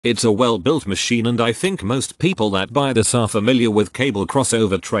It's a well-built machine and I think most people that buy this are familiar with cable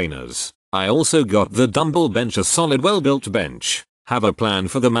crossover trainers. I also got the dumbbell bench, a solid well-built bench. Have a plan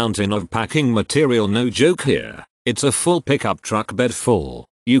for the mountain of packing material, no joke here. It's a full pickup truck bed full.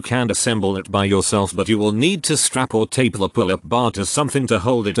 You can assemble it by yourself, but you will need to strap or tape the pull-up bar to something to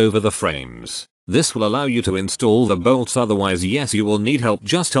hold it over the frames. This will allow you to install the bolts, otherwise yes, you will need help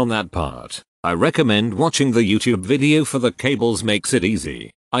just on that part. I recommend watching the YouTube video for the cables, makes it easy.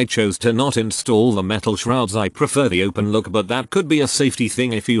 I chose to not install the metal shrouds, I prefer the open look, but that could be a safety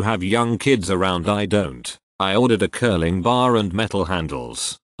thing if you have young kids around. I don't. I ordered a curling bar and metal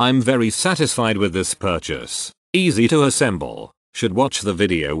handles. I'm very satisfied with this purchase. Easy to assemble. Should watch the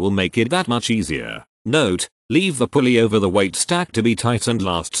video, will make it that much easier. Note, leave the pulley over the weight stack to be tightened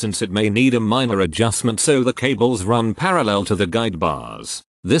last, since it may need a minor adjustment so the cables run parallel to the guide bars.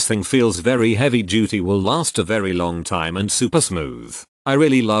 This thing feels very heavy duty, will last a very long time and super smooth. I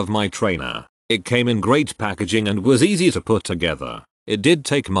really love my trainer. It came in great packaging and was easy to put together. It did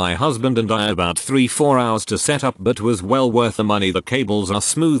take my husband and I about 3-4 hours to set up, but was well worth the money. The cables are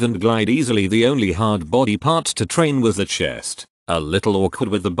smooth and glide easily. The only hard body part to train was the chest. A little awkward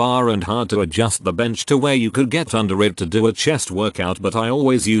with the bar and hard to adjust the bench to where you could get under it to do a chest workout, but I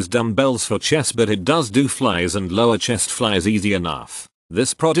always use dumbbells for chest, but it does do flies and lower chest flies easy enough.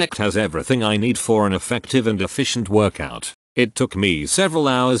 This project has everything I need for an effective and efficient workout. It took me several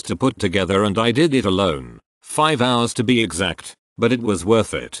hours to put together and I did it alone. 5 hours to be exact, but it was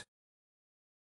worth it.